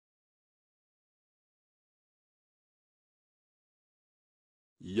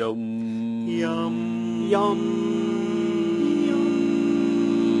Yum. Yum, yum, yum.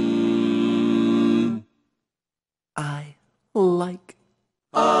 I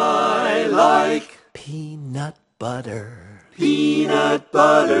like peanut butter. Peanut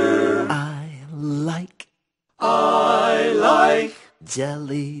butter. I like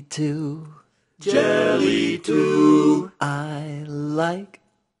jelly too. Jelly too. I like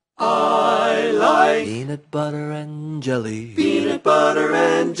Peanut butter and jelly. peanut butter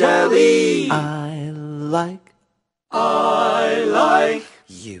and jelly. I like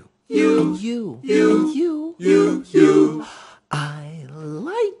you. You. And you. You. And you. You. I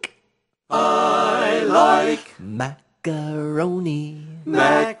like macaroni.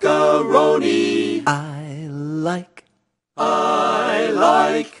 Macaroni. I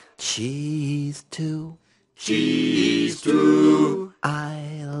like cheese too. Cheese too.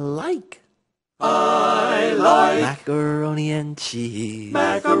 I like macaroni and cheese.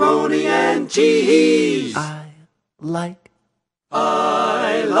 Macaroni and cheese. I like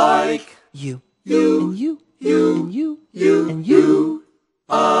you. You. And you. You. And you. You. And you.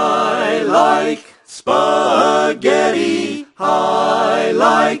 I like spaghetti. I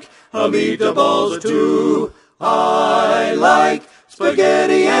like meatballs too. I like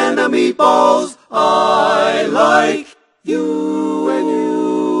spaghetti and meatballs. I like you and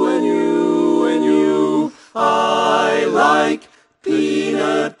you and you and you. I like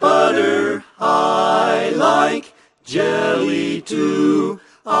peanut butter. I like jelly too.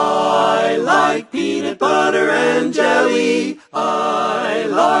 I like peanut butter and jelly. I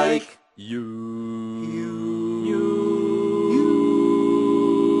like You.